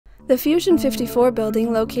The Fushion 54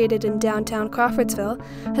 building, located in downtown Crawfordsville,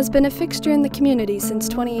 has been a fixture in the community since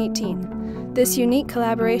 2018. This unique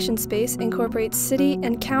collaboration space incorporates city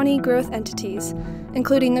and county growth entities,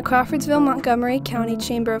 including the Crawfordsville-Montgomery County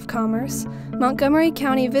Chamber of Commerce, Montgomery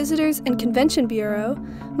County Visitors and Convention Bureau,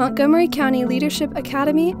 Montgomery County Leadership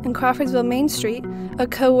Academy, and Crawfordsville Main Street, a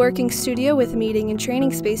co-working studio with meeting and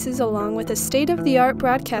training spaces, along with a state-of-the-art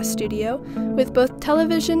broadcast studio with both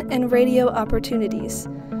television and radio opportunities.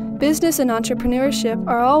 Business and entrepreneurship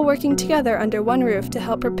are all working together under one roof to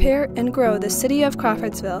help prepare and grow the city of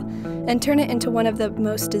Crawfordsville and turn it into one of the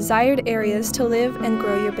most desired areas to live and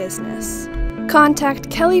grow your business.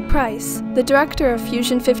 Contact Kelly Price, the director of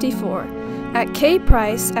Fushion 54, at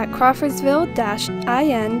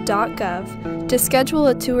kprice@crawfordsville-in.gov to schedule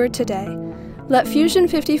a tour today. Let Fushion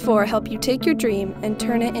 54 help you take your dream and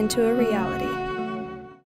turn it into a reality.